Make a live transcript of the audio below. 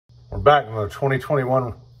We're back with another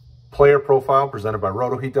 2021 player profile presented by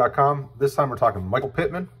rotoheat.com. This time we're talking Michael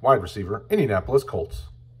Pittman, wide receiver, Indianapolis Colts.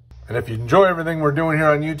 And if you enjoy everything we're doing here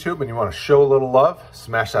on YouTube and you want to show a little love,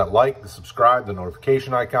 smash that like, the subscribe, the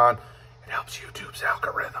notification icon. It helps YouTube's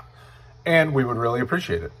algorithm. And we would really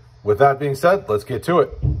appreciate it. With that being said, let's get to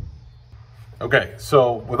it. Okay,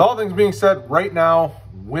 so with all things being said, right now,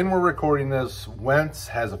 when we're recording this, Wentz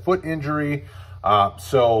has a foot injury.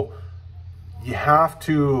 So you have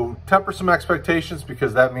to temper some expectations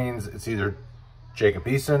because that means it's either Jacob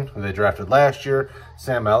Eason, who they drafted last year,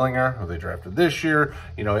 Sam Ehlinger, who they drafted this year.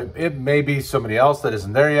 You know, it may be somebody else that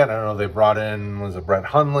isn't there yet. I don't know. They brought in, was it Brett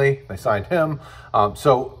Hundley? They signed him.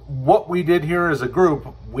 So what we did here as a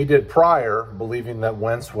group, we did prior, believing that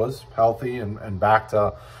Wentz was healthy and back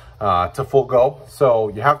to full go. So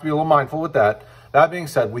you have to be a little mindful with that. That being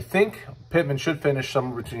said, we think Pittman should finish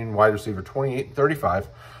somewhere between wide receiver 28 and 35.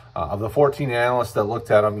 Of the 14 analysts that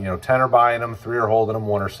looked at him, you know, 10 are buying him, 3 are holding him,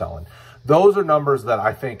 1 are selling. Those are numbers that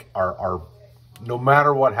I think are no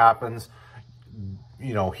matter what happens,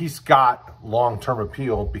 you know, he's got long-term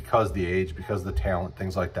appeal because of the age, because of the talent,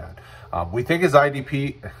 things like that. We think his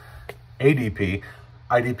ADP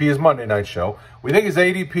is Monday night show. We think his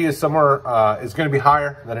ADP is somewhere, is going to be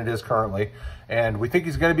higher than it is currently. And we think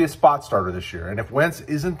he's going to be a spot starter this year. And if Wentz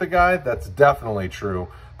isn't the guy, that's definitely true.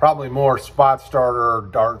 Probably more spot starter,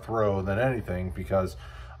 dart throw than anything, because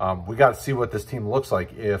we got to see what this team looks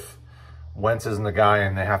like if Wentz isn't the guy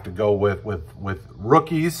and they have to go with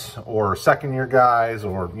rookies or second-year guys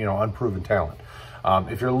or, you know, unproven talent.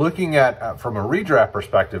 If you're looking at, from a redraft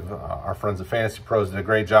perspective, our friends at Fantasy Pros did a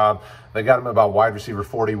great job. They got him about wide receiver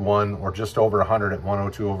 41 or just over 100 at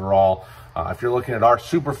 102 overall. If you're looking at our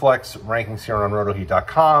Superflex rankings here on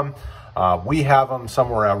rotoheat.com, we have them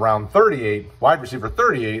somewhere around 38, wide receiver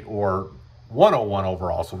 38 or 101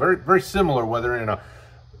 overall. So very, very similar, whether in a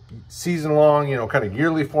season-long, you know, kind of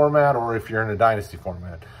yearly format or if you're in a dynasty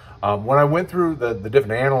format. When I went through the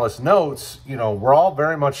different analyst notes, you know, we're all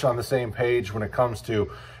very much on the same page when it comes to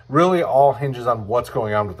really all hinges on what's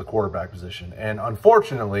going on with the quarterback position. And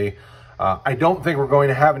unfortunately, I don't think we're going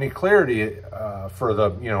to have any clarity for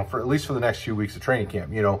the, you know, for at least for the next few weeks of training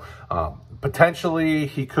camp. You know, potentially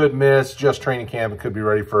he could miss just training camp and could be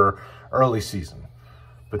ready for early season.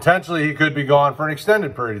 Potentially he could be gone for an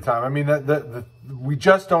extended period of time. I mean, we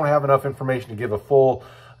just don't have enough information to give a full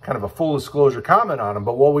disclosure comment on him.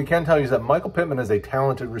 But what we can tell you is that Michael Pittman is a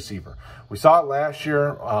talented receiver. We saw it last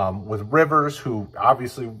year with Rivers, who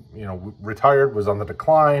obviously, you know, retired, was on the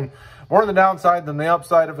decline. More on the downside than the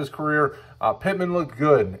upside of his career. Pittman looked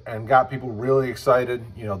good and got people really excited.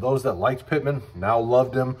 You know, those that liked Pittman now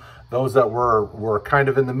loved him. Those that were kind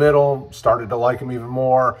of in the middle started to like him even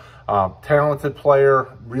more. Talented player,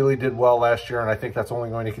 really did well last year, and I think that's only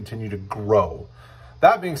going to continue to grow.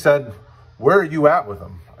 That being said, where are you at with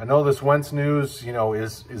him? I know this Wentz news, you know,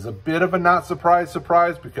 is a bit of a not surprise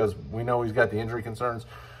because we know he's got the injury concerns.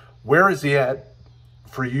 Where is he at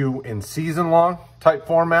for you in season-long type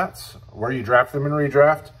formats, where you draft them in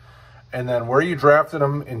redraft, and then where you drafted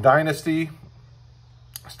him in dynasty,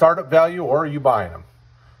 startup value, or are you buying him?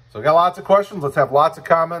 So we got lots of questions. Let's have lots of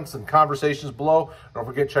comments and conversations below. Don't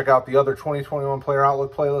forget to check out the other 2021 Player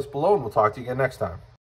Outlook playlist below, and we'll talk to you again next time.